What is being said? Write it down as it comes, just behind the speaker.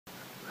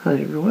Hi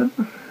everyone,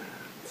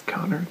 it's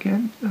Connor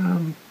again.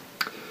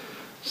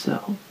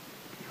 So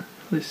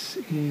this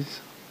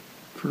is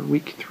for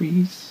week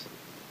 3's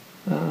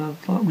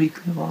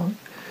weekly vlog.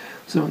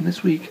 So in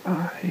this week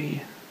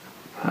I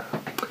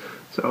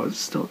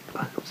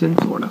was in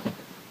Florida,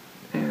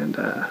 and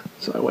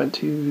so I went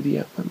to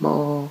the outlet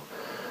mall,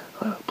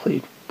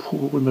 played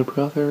pool with my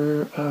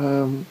brother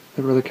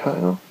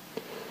Kyle.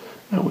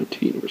 I went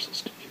to Universal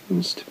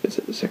Studios to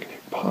visit the second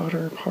Harry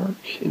Potter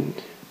park in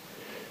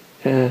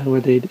where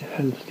they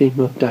had the theme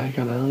of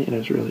Diagon Alley, and it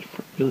was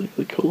really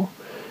cool.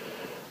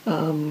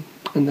 And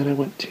then I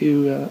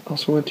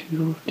also went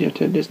to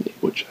downtown Disney,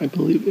 which I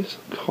believe is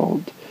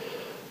called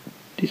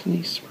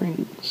Disney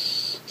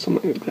Springs,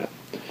 something like that.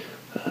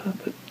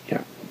 But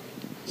yeah,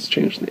 it's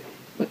changed the name.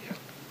 But yeah,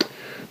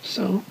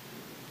 so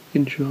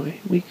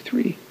enjoy week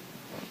 3.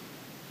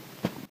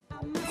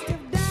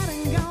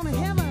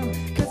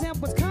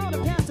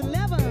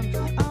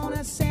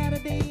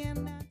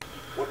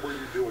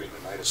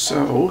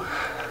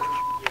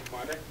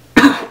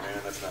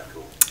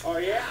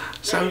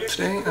 So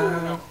today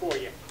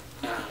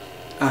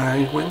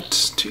I went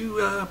to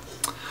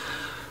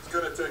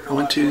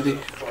the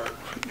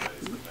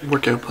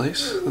workout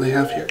place they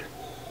have here,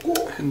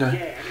 and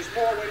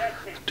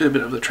did a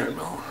bit of the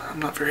treadmill.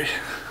 I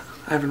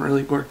haven't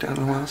really worked out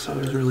in a while, so it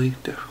was really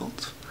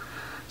difficult.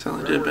 So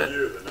I did a bit.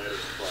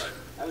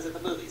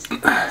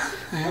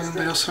 And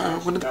I also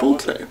went to the pool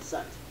today.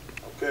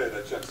 Okay,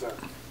 that checks out.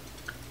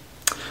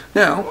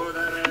 Now,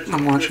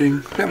 I'm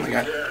watching Family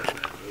Guy.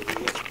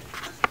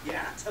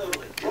 Yeah,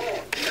 totally.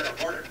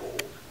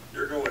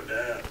 You're going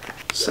down.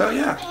 So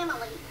yeah.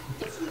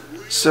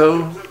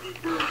 So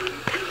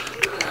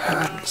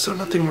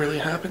nothing really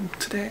happened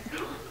today.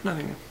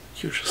 Nothing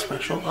hugely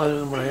special other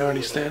than what I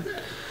already said.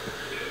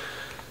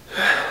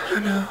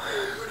 I know.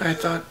 I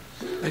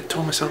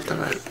told myself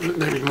that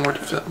there'd be more to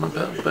film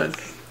about, but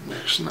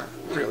there's not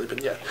really been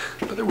yet.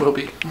 But there will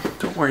be.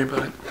 Don't worry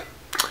about it.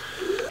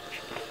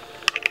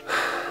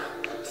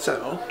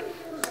 So,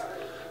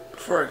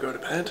 before I go to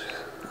bed,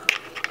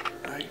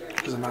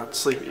 because I'm not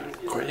sleepy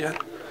quite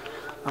yet,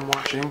 I'm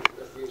watching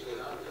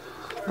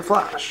The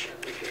Flash.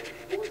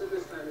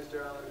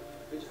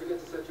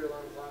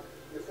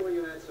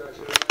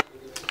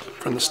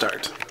 From the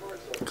start,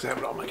 because I have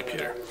it on my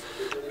computer.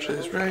 Which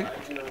is right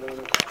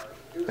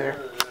there.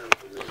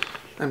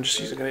 I'm just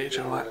using an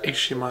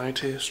HDMI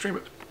to stream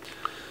it.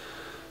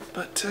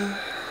 But,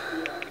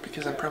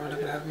 because I'm probably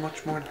not going to have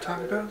much more to talk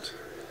about,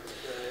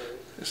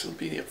 this will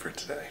be it for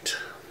tonight.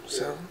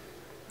 So,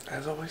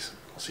 as always,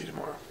 I'll see you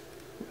tomorrow.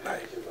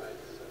 Bye.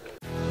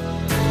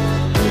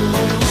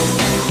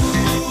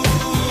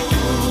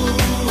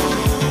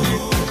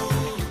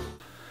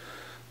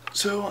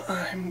 So,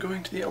 I'm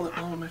going to the outlet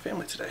mall with my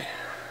family today.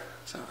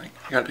 So, I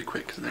gotta be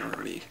quick because they're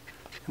already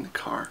in the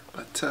car.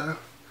 But, so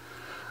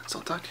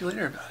I'll talk to you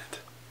later about it.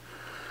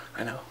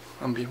 I know,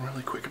 I'm being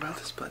really quick about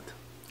this, but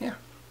yeah.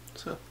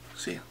 So,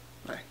 see ya.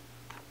 Bye.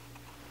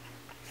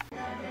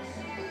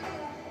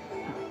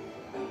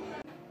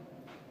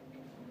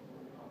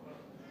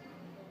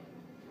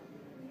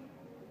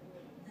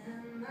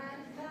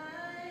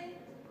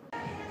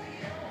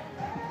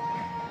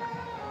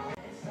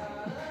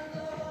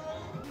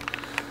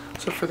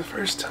 So for the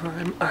first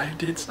time, I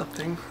did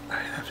something I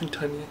haven't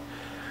done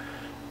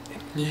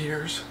in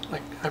years,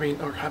 or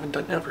haven't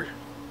done ever.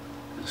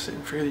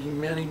 For the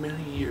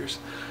many years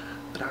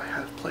that I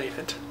have played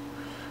it,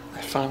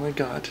 I finally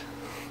got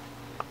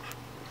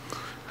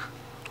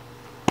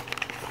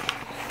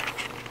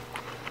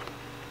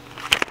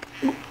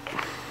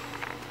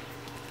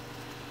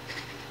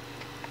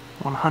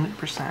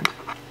 100%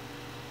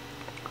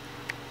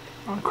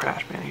 on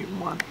Crash Bandicoot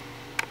 1.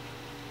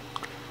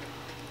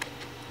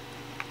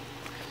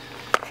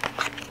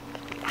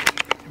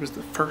 It was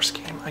the first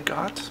game I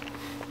got.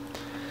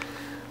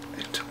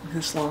 It took me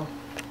this long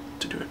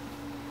to do it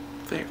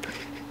fair,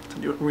 to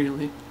do it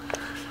really,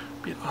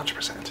 be at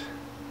 100%.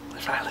 I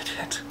finally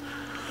did.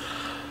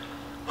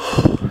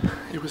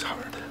 It was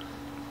hard,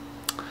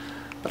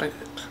 but I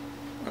did.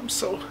 I'm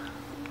so...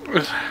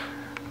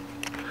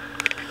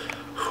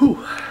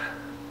 Whew.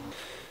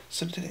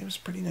 So today was a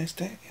pretty nice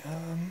day.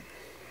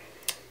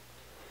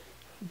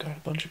 Got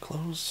a bunch of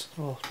clothes,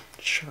 well,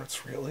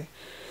 shirts really,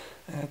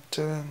 at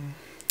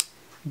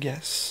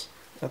Guess,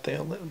 at the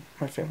outlet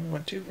my family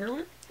went to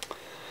earlier.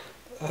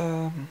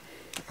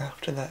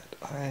 After that,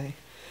 I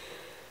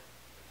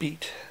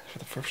beat, for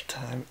the first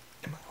time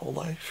in my whole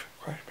life,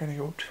 Crash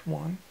Bandicoot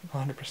 1,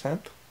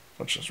 100%,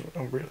 which is what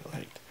I really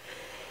liked.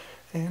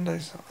 And I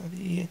saw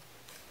the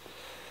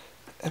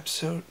new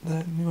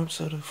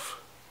episode of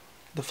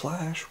The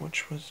Flash,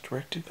 which was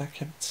directed by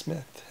Kevin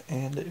Smith,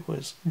 and it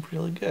was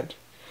really good.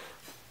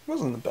 It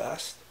wasn't the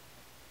best,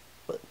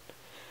 but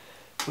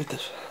with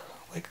The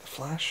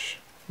Flash,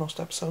 most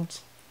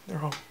episodes,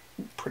 they're all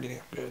pretty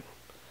damn good.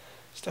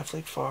 It's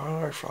definitely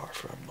far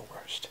from the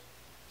worst.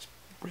 It's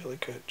really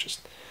good,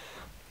 just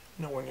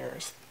nowhere near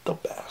as the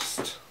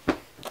best.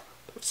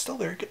 But it's still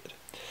very good.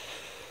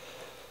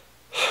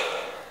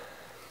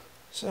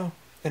 So,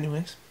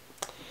 anyways,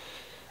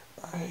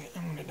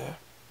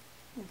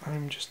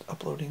 I'm just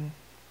uploading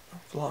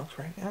vlogs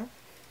right now.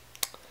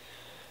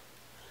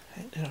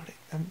 I didn't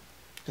update them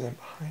because I'm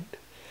behind.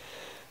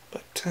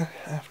 But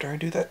after I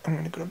do that, I'm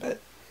going to go to bed.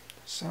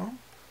 So,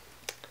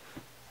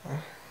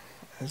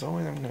 as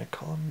always, I'm going to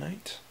call it a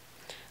night.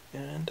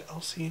 And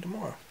I'll see you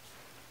tomorrow.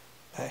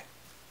 Bye.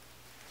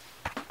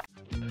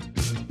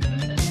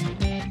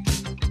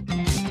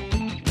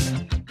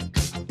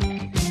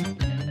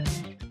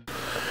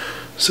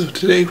 So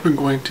today we're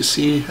going to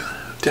see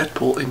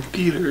Deadpool in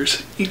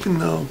theaters, even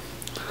though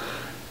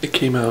it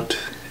came out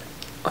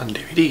on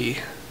DVD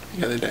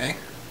the other day.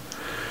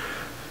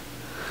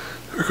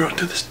 We're going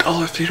to this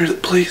dollar theater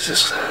that plays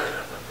this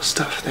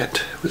stuff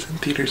that was in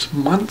theaters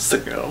months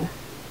ago.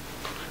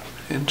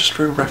 And just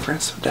for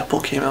reference,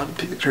 Deadpool came out in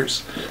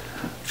theaters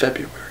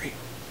February.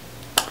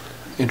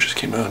 It just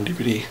came out on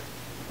DVD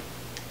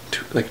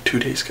like 2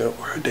 days ago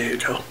or a day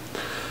ago.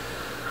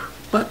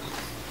 But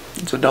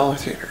it's a dollar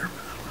theater,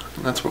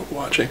 and that's what we're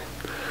watching.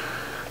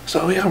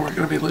 So yeah, we're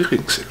gonna be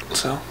leaving soon.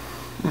 So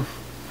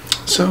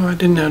I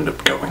didn't end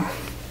up going.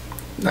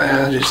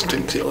 I just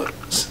didn't feel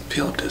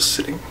up to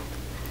sitting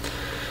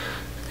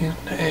in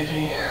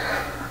a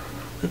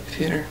movie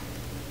theater,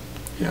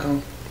 you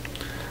know,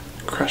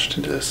 crushed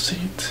into the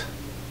seat.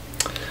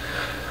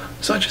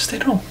 So I just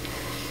stayed home.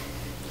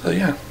 So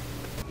yeah.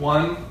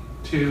 1,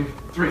 2,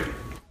 3.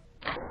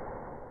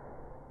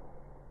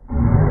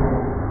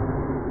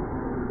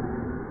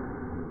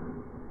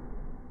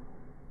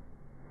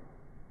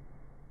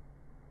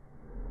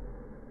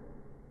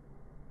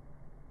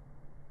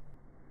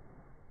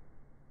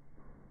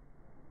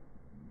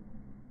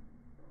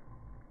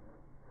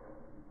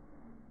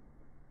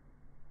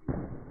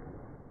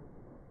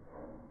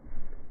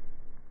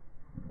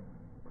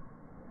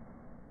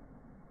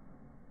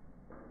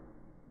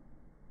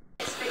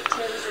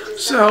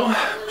 So,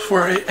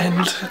 before I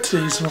end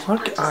today's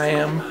vlog, I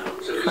am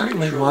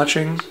currently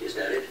watching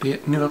the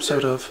new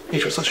episode of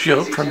Agents of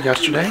S.H.I.E.L.D. from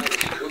yesterday.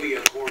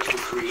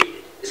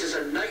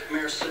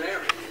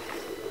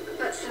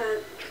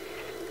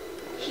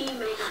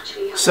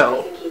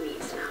 So,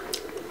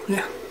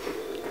 yeah.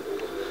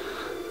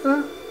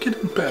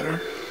 Getting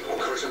better.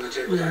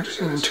 Yeah,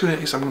 in 2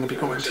 days I'm going to be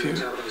going to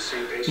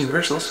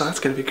Universal, so that's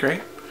going to be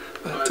great.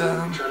 But,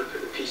 yeah.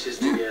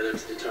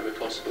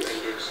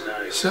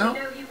 So,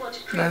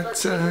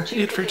 that's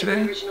it for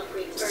today.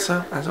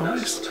 So, as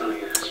always,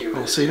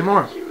 we'll see you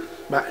tomorrow.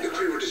 Bye.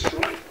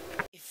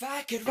 If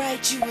I could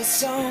write you a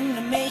song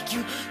to make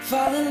you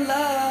fall in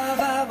love,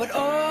 I would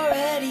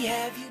already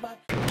have you by...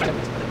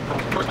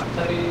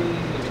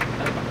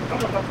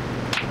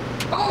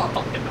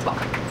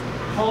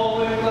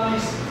 Fall in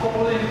place,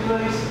 fall in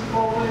place,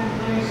 fall in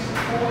place,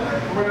 fall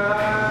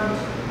around.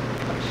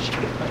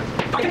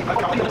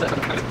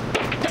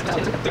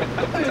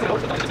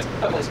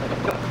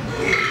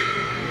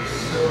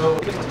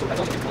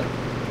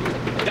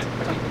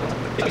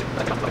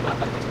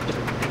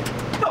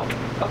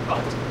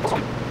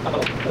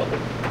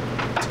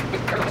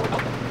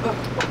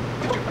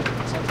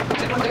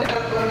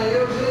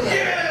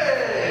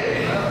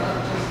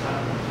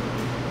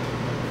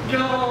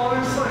 Come on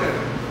and slam,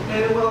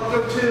 and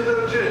welcome to the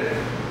gym.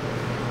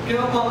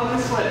 Come on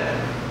and slam,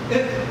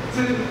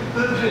 into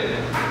the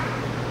gym.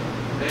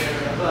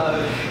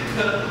 Everybody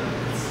says.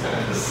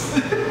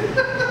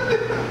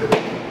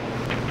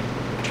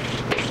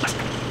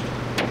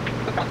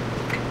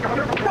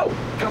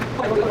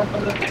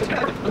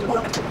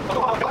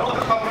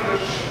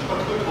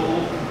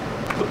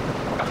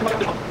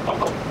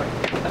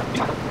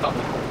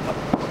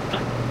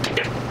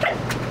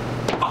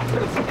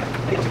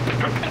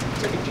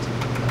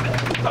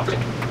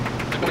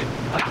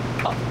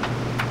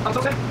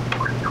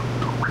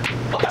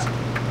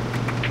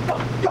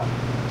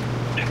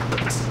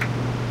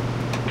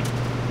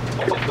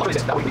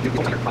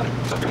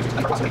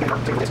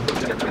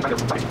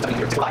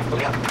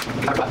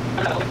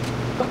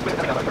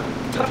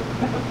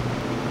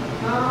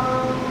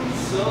 I'm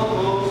so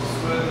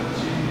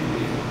sweaty.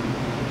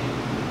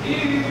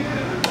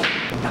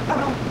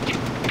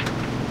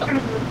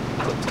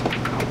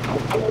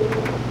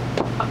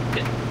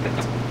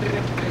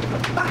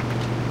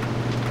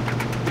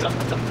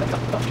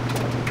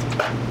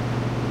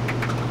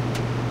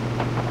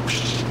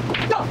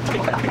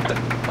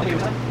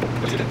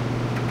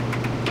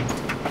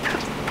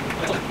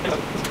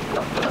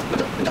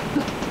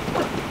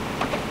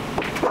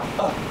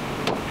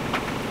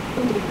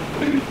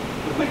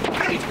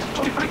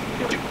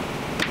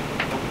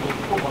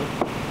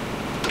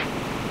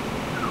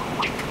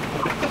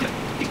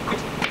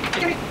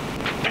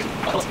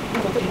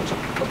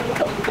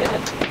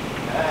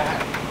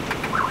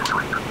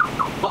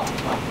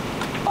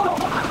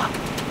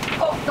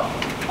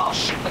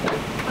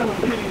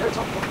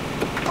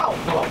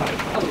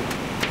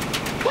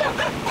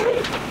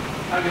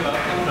 I give up.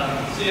 I'm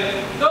done. See ya.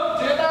 Don't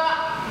do that!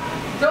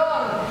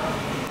 Done!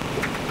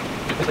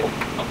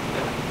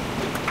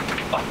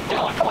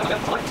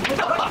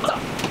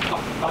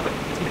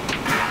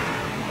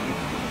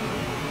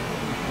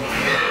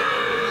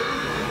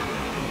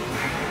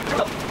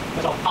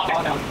 No,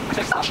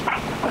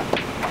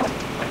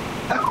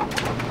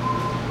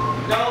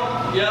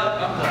 yep,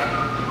 I'm done.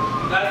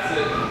 That's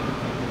it.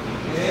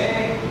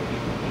 Okay.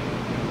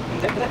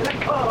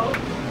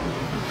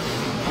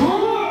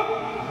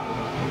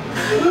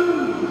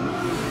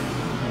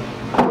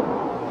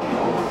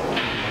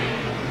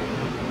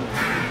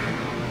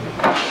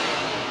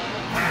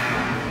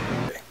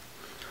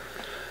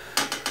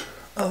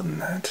 Other than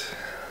that,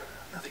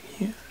 nothing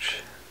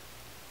huge.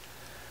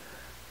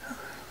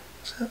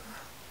 So,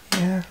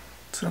 yeah,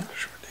 it's another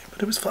short day,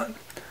 but it was fun.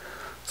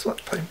 It's a lot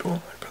of playing pool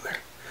with my brother.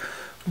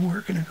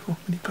 We're gonna go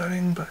mini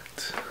putting,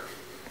 but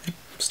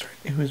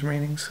it was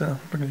raining, so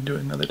we're gonna do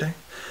it another day.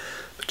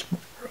 But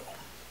tomorrow,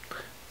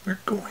 we're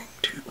going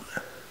to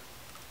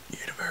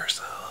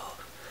Universal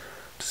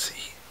to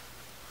see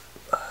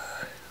the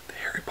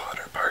Harry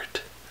Potter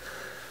part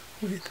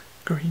with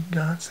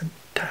Gringotts and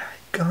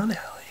Diagon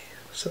Alley.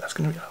 So that's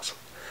gonna be awesome.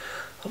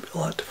 There'll be a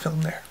lot to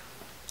film there.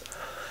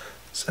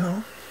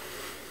 So,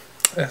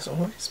 as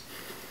always,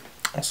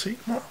 I'll see you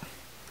tomorrow.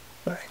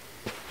 Bye.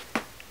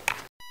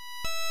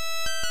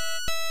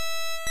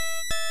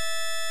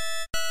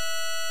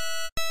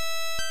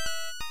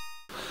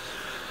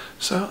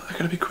 So, I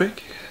gotta be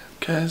quick,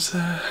 because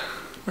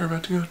we're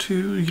about to go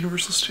to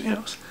Universal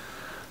Studios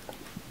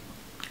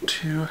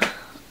to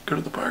go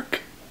to the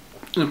park,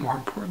 and more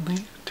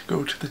importantly, to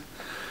go to the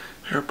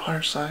Harry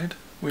Potter side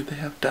where they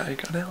have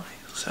Diagon Alley.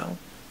 So,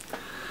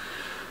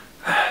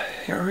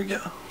 here we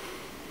go.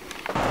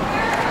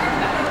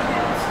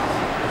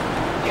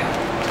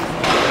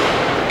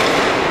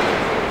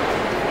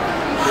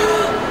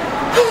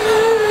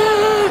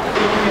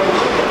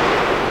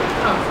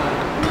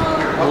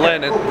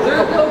 Lennon.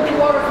 There's no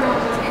water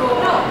fountains.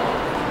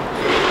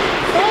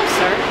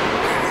 Closer.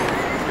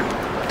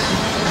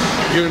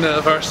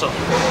 Universal.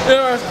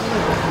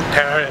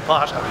 Harry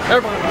Potter.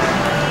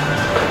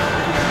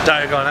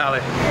 Diagon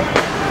Alley.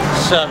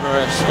 Some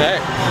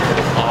respect.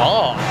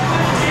 Oh.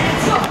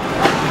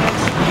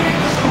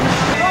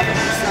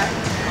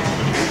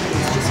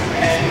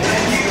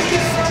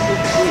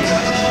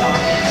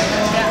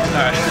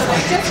 Alright.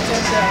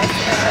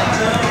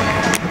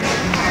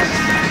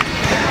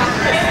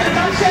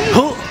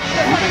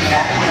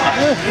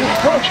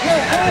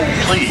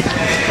 Please,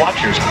 watch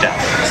your step.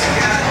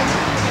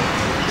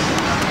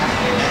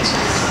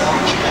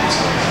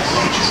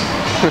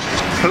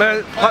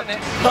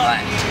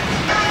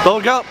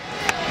 Look up.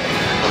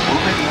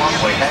 Moving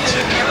one-way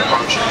exit is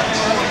approaching.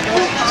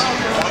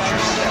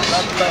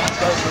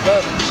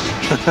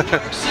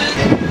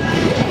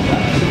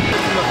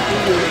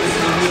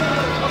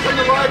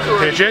 Watch your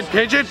Pigeon,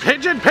 pigeon,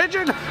 pigeon,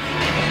 pigeon!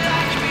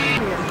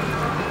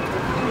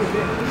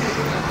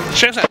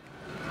 Shut up.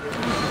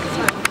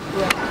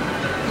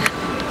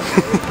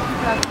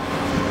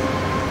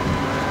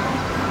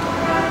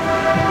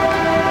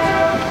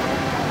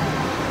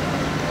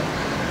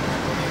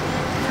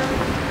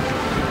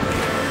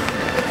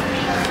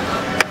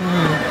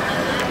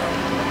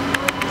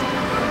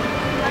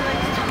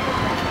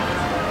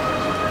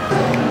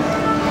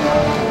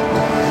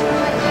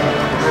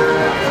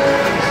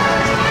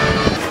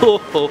 Ho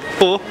ho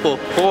ho ho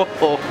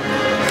ho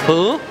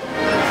ho.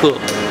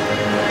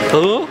 Huh?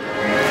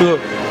 Huh?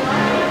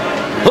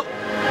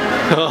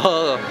 Huh?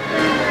 Huh?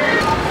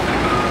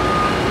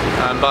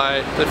 And by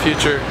the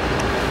future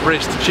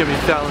race to Jimmy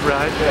Fallon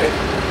ride.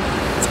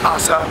 It's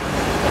awesome.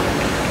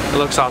 It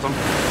looks awesome.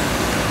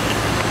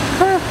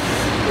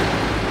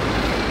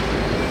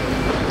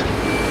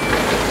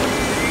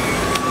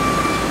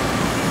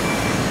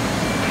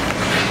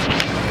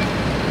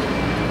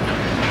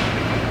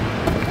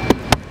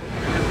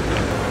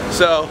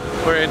 So,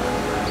 we're in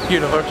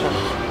Universal.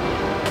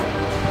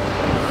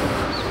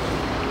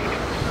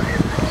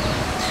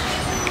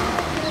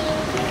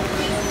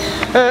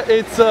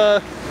 It's,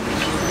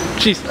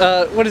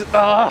 what is,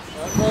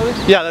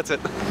 yeah, that's it.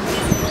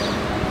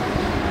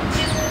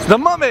 It's the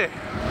Mummy!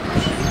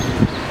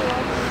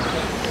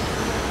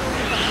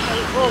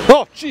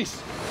 Oh, jeez!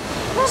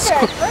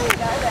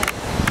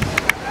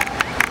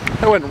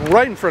 That went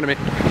right in front of me.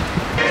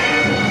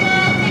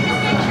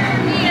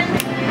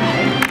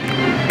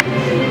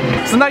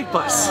 It's a night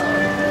bus.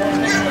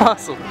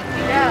 Awesome.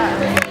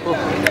 Yeah. Cool.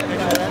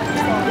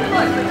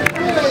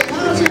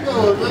 How's it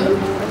going, man?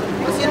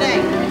 What's your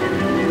name?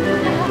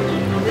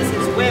 This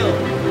is Will.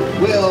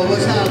 Will,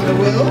 what's happening,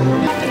 Will?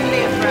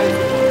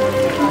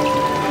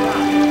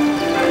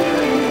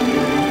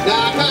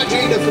 Nah, I can't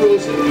drink the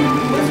frozen.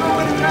 What's wrong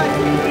with the drive?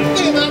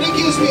 Hey, man, it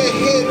gives me a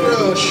head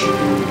rush.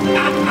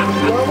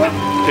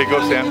 Okay, go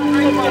Sam.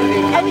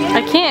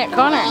 I can't,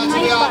 Connor. To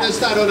be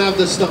honest, I don't have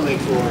the stomach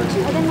for it.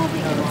 I don't know if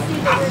you can see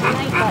the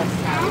night bus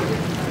now.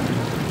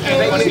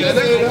 Hey, want to do that?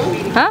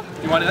 Huh?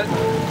 You want it?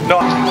 No.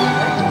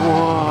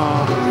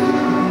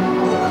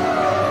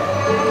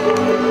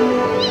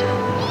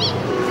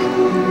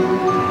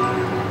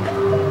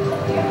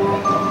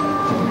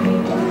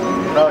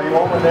 No, you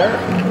want one there?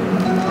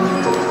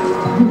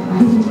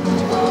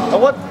 I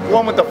want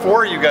one with the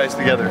four of you guys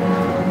together.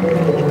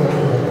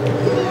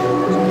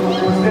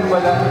 Stand by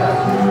that.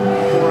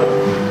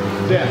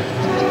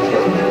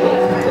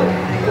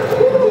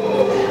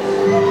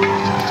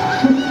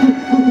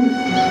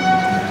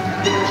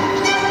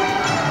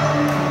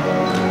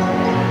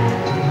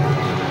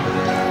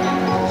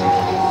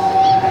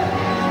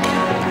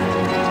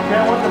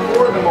 I want the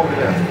four of them over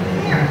there.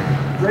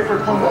 Draper,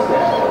 come this way.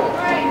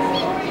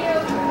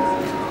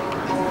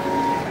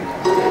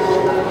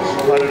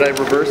 Why did I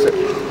reverse it?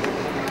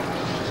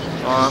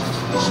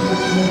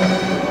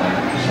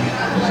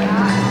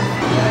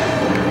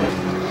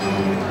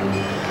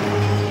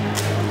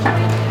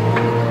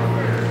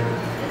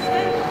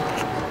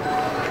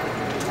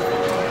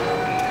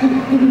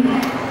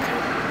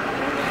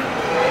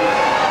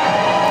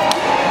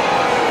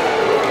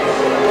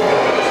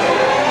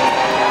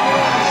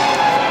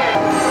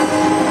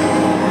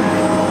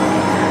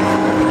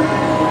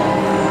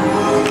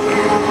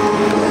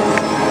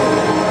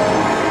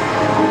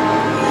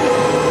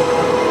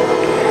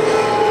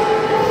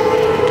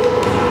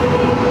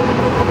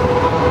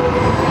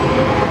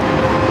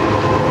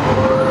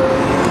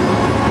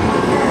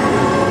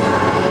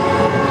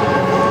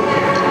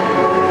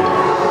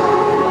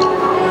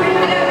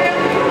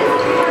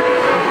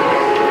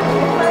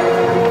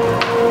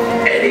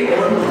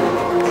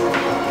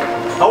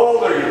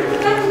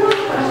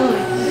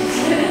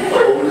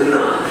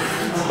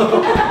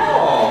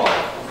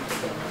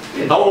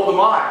 How old am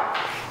I?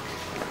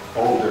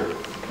 Older.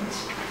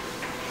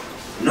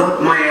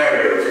 Not my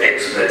area of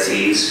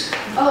expertise.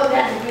 Oh,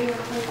 that's me.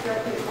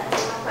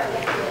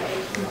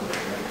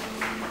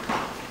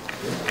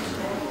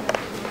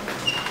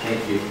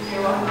 Thank you.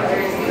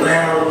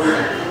 Well,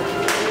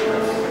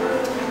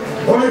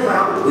 one of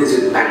our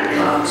wizard bank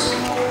clerks,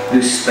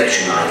 who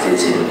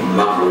specializes in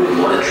muggling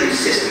monetary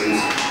systems,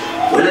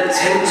 will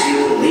attend to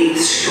your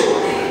needs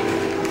shortly.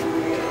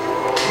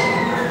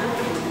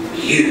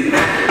 You,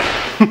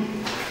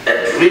 a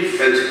grid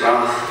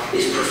photograph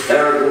is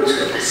preferable to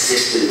a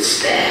persistent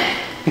stare.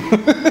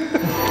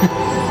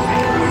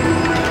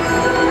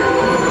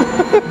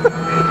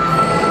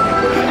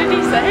 What did he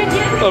say?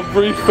 A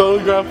brief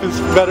photograph is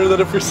better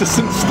than a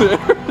persistent stare.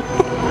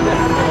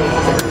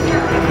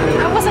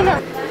 I wasn't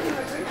a...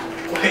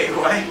 Wait,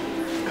 what?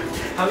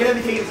 How can I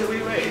be taken to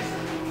we raise?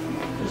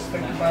 Just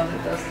think about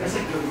it, that's the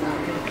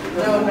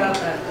No, not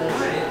that,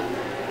 that's it.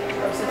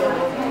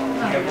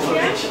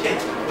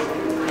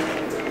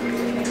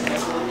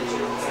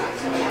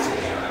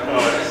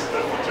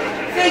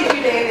 Thank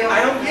you, Daniel. I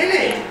don't get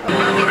it.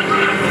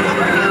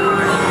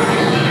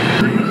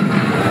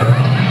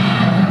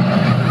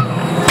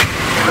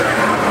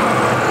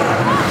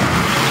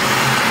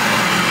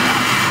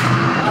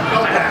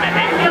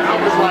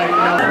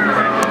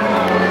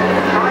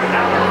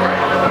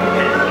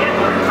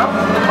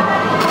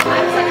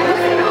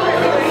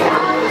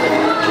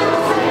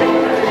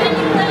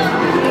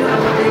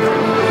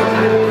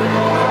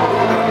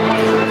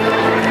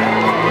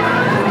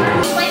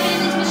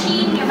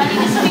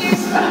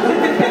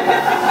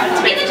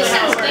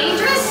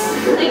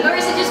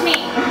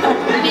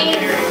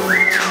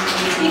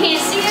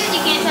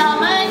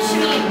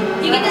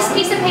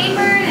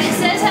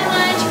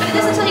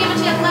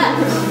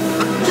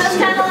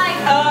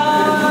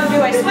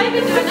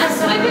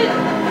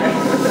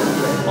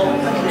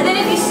 And then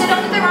if you sit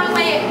on it the wrong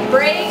way, it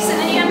breaks, and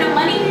then you have no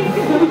money.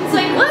 It's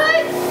like,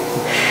 what?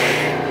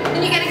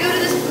 Then you gotta go to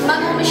this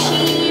muggle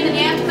machine, and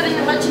you have to put in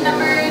a bunch of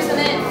numbers, and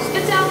then it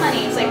spits out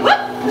money. It's like, what?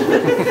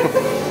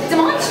 It's a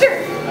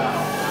monster.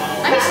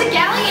 I'm used to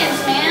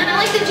galleons, man.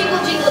 I like the jingle,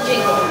 jingle,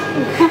 jingle.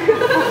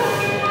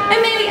 And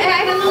maybe I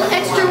add a little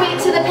extra weight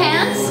to the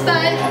pants,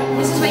 but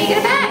this is what you get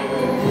it back.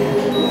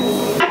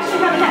 Actually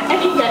haven't had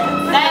any yet.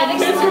 That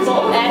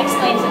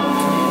explains it.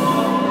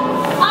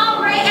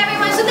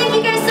 So thank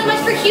you guys so much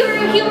for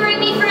humoring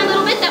me for a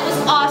little bit. That was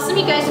awesome.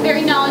 You guys are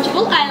very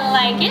knowledgeable. I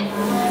like it.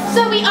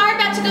 So we are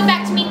about to go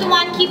back to meet the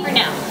Wand Keeper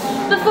now.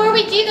 Before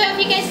we do though, if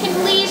you guys can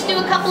please do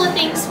a couple of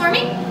things for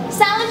me.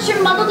 Silence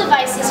your muggle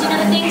devices. You know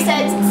the things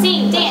that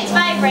sing, dance,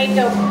 vibrate,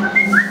 go.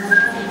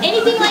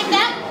 Anything like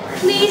that,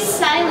 please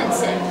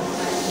silence it.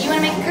 You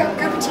want to make a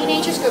group of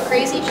teenagers go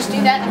crazy? Just do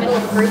that in the middle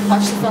of a group.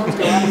 Watch the phones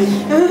go up.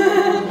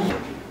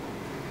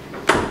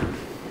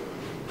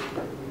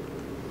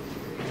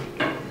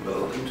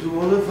 To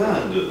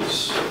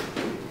Ollivanders,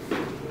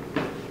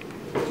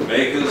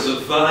 makers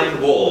of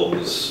fine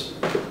wands,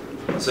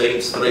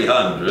 Saints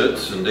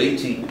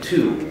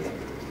 382,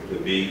 the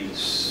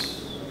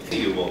beads,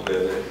 Diagon.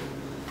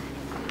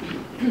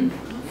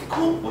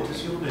 What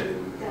is your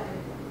name?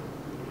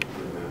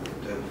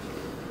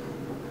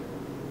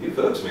 You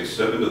folks may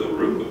step into the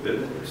room a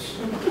bit.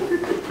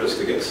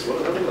 Pressed against one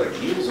another like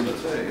heels in a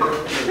tag.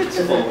 It's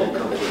all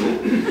comfortable.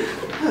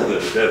 Hello,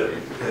 Debbie.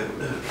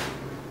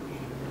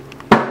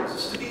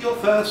 Your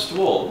first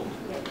wand?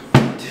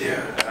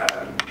 Dear,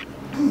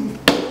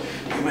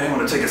 you may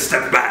want to take a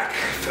step back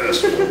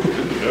first.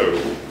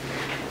 No.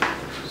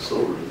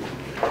 Sorry.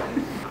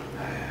 I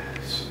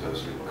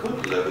suppose we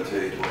could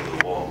levitate one of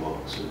the wand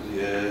boxes.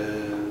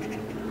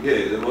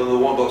 Yeah, one of the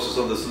wand boxes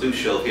on this loose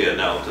shelf here.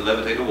 Now, to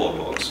levitate a wand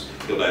box,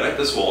 you'll direct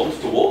this wand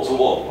towards a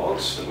wand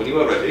box, and when you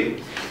are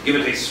ready, give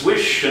it a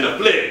swish and a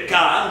flick,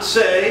 and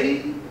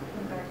say...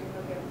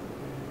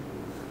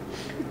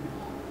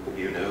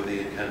 You know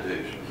the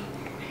incantation.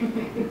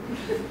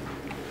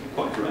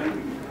 Quite right.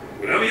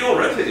 Whenever you're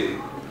ready.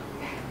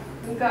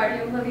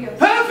 Wingardium Leviosa.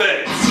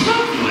 Perfect!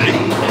 Lovely!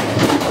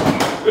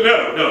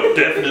 No,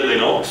 definitely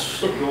not.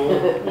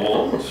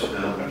 What?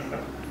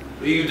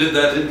 You did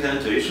that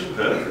incantation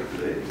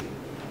perfectly.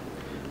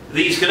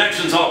 These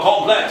connections are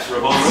complex,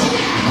 Ramon.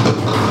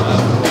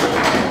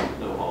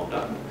 No harm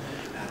done.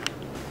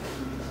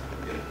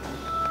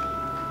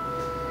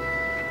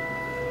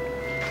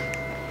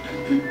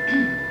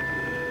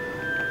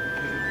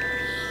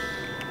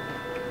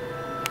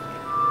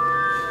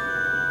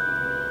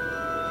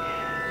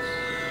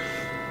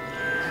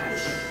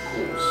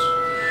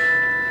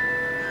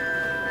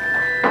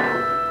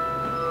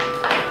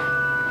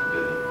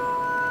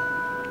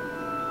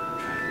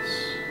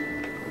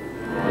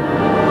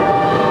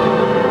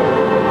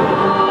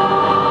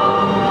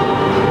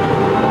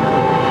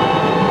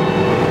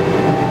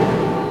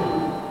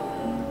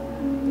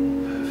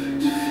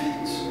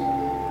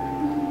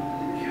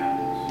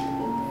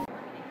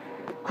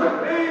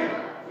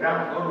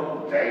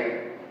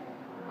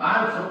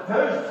 I'm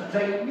supposed to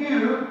take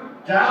you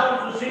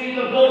down to see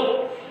the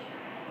bulls.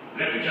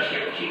 Let me just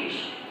get the keys.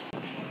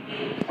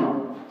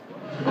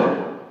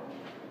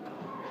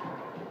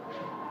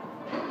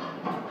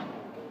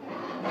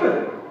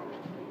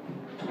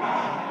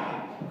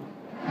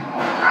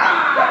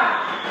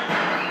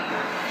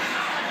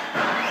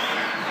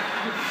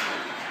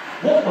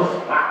 What was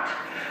that?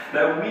 The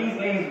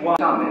Weasleys want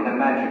some in the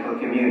magical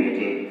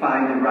community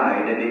find the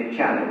ride a bit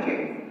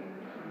challenging.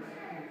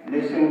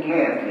 Listen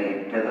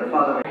carefully to the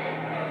following.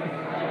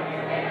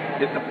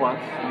 Hit the plus.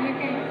 You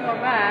can go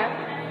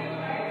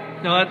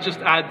back. No, that just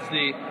adds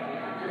it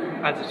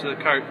to the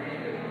cart.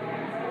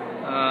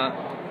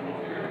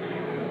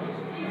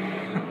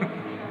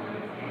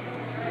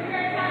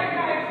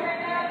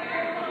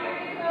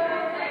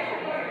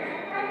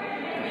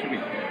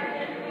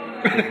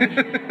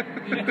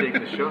 You should take the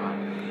shot.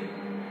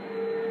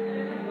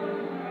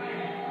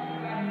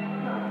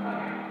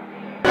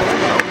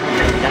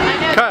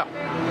 Kyle,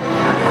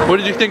 what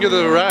did you think of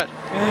the ride?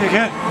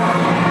 Good.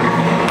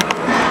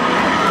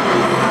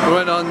 We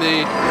went on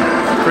the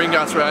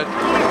Gringotts ride.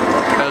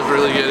 That was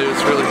really good. It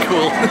was really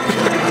cool.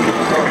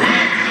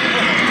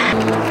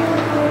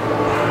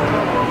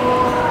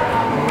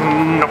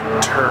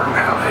 Nocturne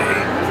Alley.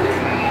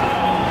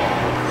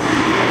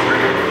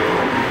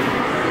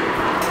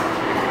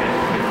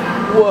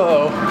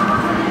 Whoa.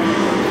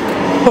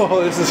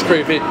 Oh, this is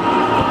creepy.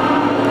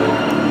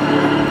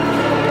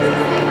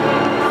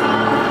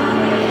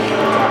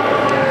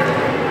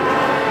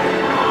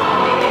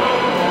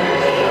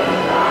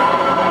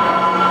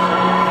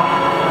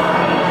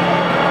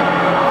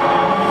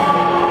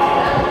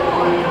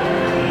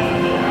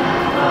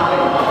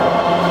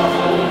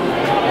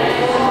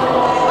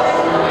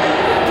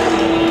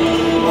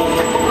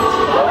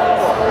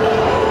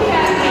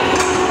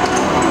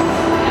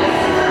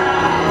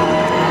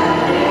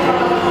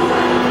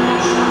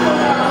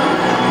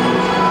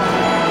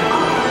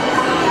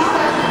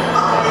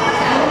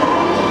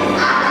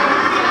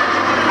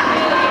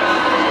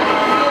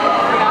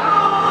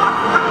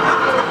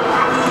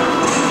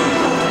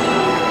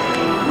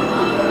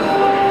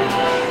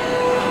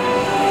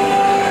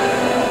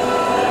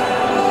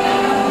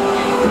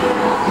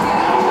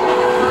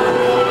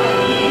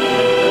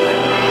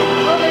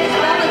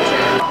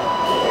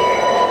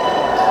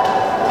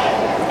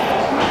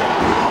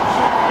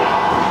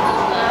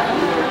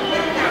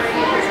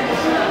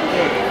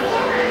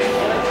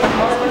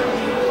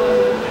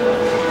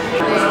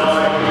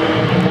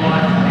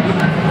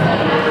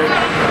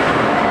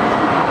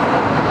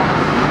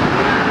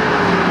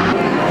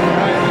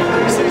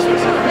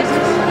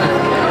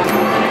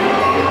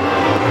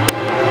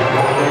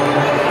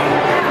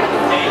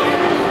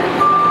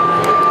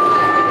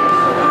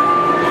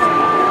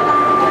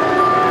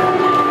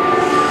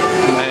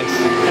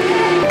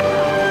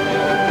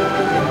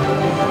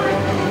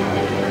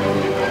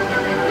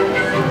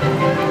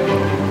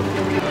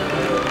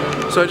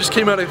 So I just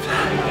came out of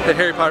the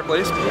Harry Potter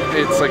place.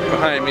 It's like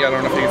behind me, I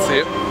don't know if you can see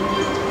it.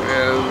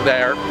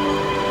 There.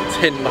 It's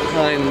hidden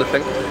behind the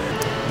thing.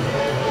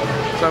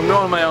 So I'm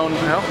going on my own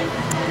now.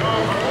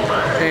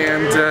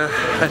 And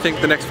I think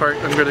the next part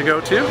I'm going to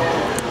go to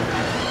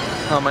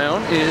on my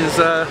own is,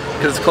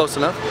 because it's close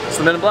enough, it's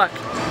the Men in Black.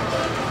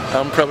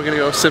 I'm probably going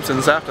to go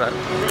Simpsons after that.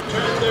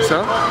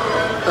 So,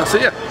 I'll see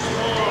ya.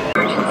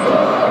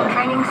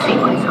 Training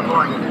sequence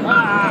aborted.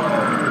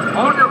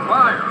 Hold your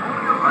fire!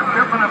 A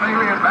shipment of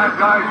alien bad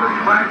guys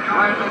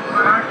has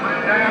crash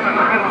landed down in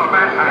the middle of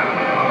Manhattan.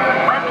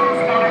 Weapons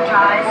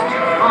energized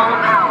to full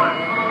power.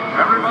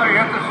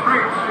 Everybody hit the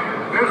streets.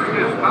 This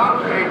is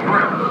not a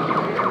drill.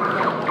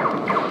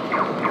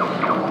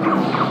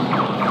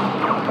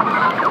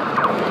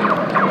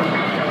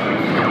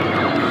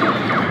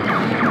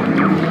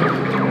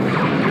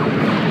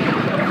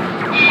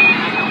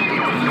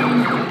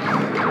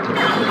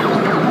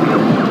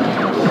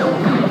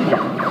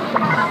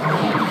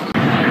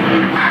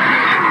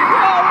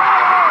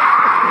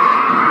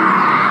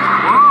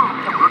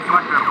 Looks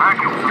like they're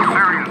packing some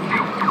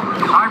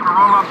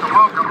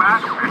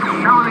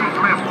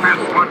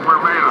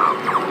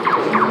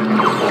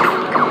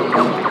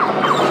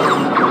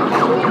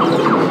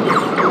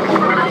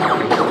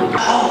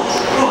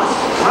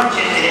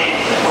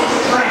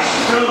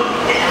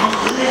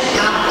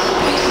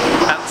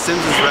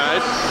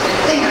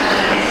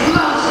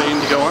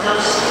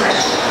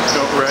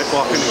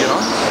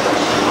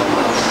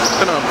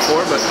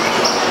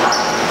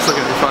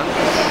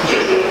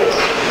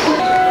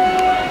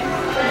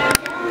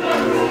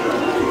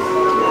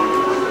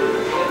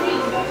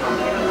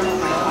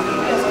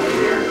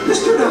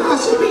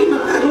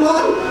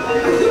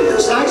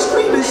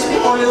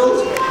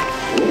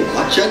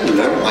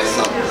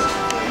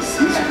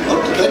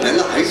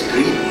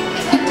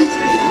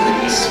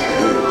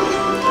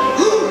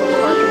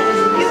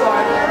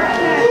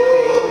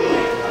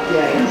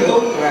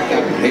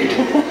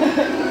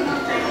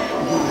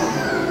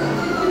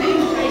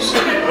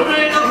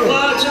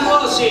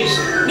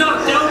horses,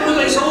 knocked down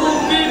with his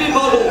old baby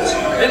bottles,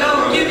 and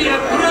I'll give you a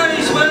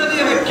prize worthy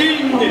of a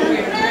king.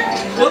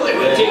 Well, they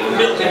would take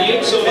milk and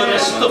eggs over a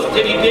stuffed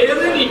teddy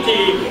bear any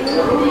day.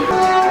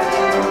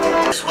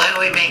 It's where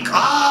we make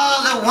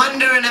all the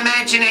wonder and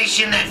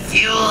imagination that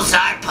fuels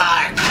our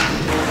park.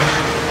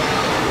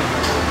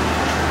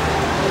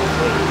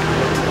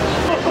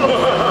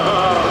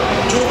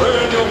 To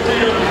earn your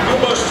deal, you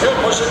must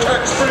help us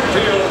attack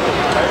Springfield.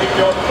 Take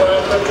your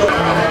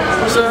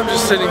plan. So I'm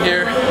just sitting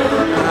here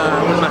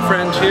with my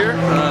friend here,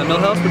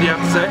 Millhouse. What do you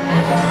have to say?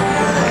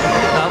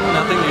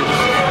 Nothing.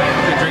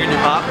 You're drinking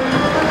your pop.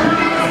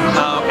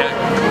 Oh, okay.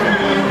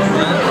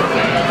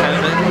 Kind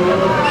of it?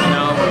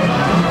 No.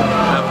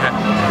 Okay.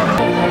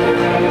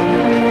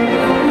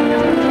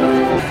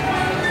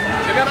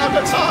 You got all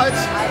good sides.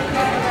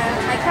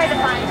 I tried to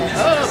find it.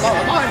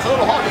 Mine's a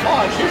little hard to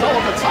find. She's all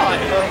good side.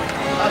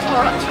 That's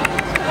all right.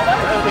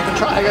 We can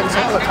try again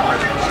some other time.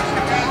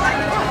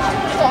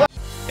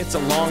 It's a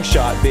long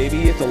shot,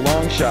 baby. It's a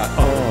long shot.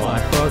 Oh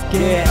my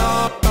bucket.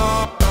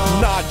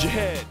 Nod your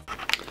head. I'm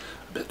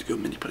about to go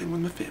mini putting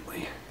with my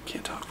family.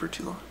 Can't talk for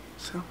too long,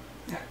 so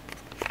yeah.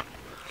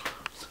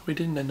 So we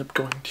didn't end up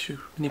going to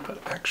mini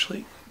put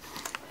actually.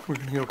 We're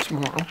gonna go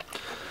tomorrow,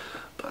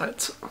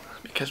 but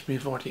because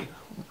I've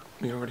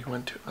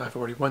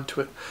already went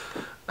to it.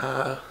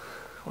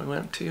 We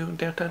went to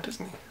Downtown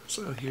Disney.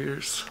 So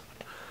here's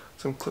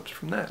some clips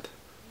from that.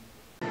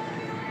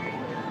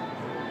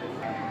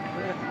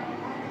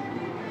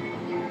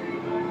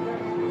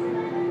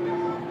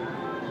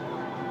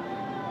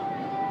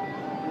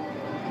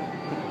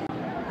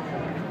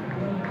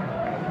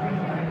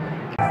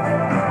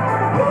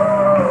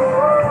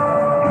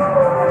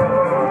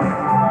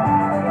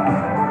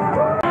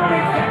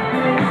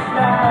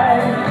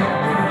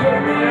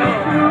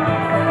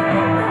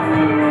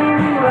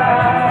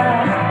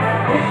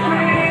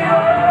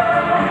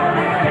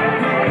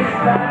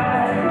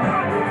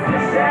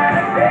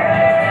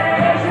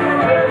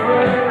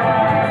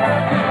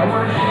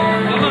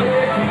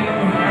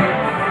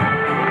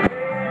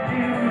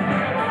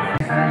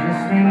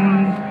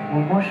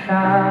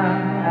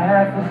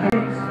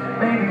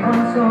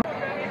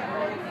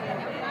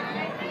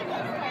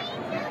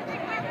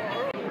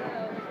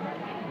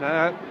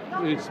 That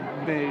is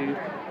made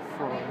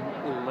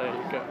from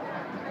Lego.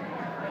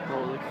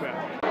 Holy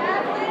crap.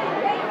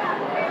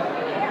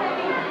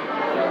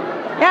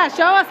 Yeah,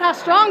 show us how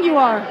strong you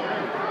are.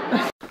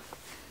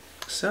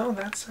 So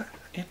that's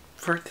it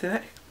for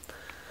today.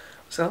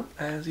 So,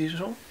 as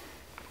usual,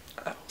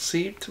 I will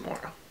see you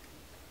tomorrow.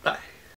 Bye.